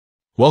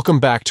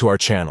Welcome back to our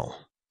channel.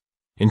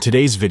 In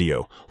today's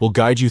video, we'll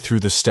guide you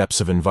through the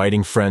steps of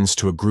inviting friends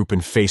to a group in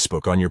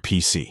Facebook on your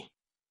PC.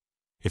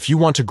 If you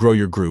want to grow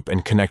your group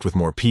and connect with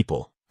more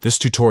people, this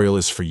tutorial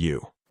is for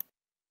you.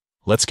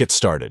 Let's get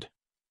started.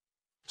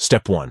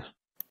 Step 1.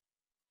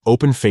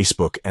 Open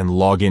Facebook and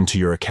log into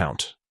your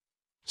account.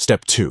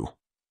 Step 2.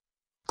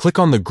 Click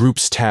on the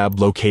Groups tab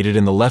located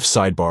in the left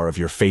sidebar of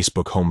your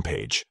Facebook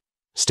homepage.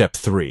 Step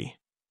 3.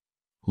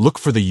 Look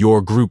for the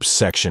Your Groups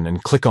section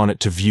and click on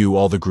it to view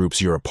all the groups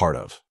you're a part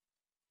of.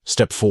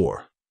 Step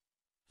 4.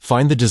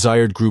 Find the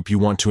desired group you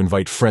want to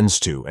invite friends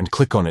to and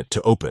click on it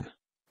to open.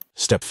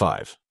 Step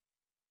 5.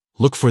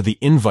 Look for the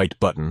Invite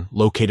button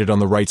located on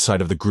the right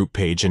side of the group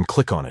page and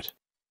click on it.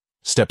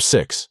 Step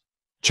 6.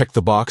 Check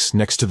the box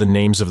next to the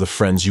names of the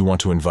friends you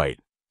want to invite.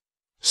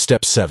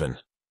 Step 7.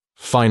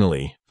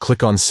 Finally,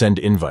 click on Send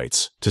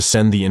Invites to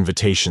send the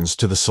invitations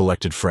to the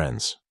selected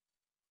friends.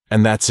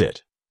 And that's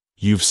it.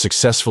 You've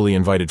successfully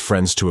invited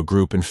friends to a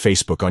group in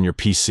Facebook on your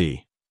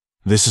PC.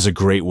 This is a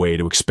great way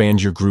to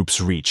expand your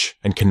group's reach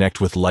and connect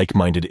with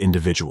like-minded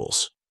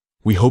individuals.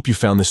 We hope you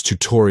found this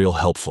tutorial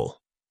helpful.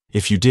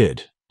 If you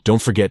did,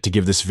 don't forget to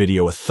give this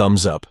video a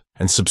thumbs up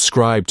and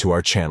subscribe to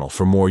our channel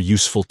for more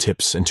useful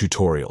tips and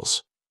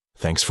tutorials.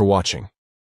 Thanks for watching.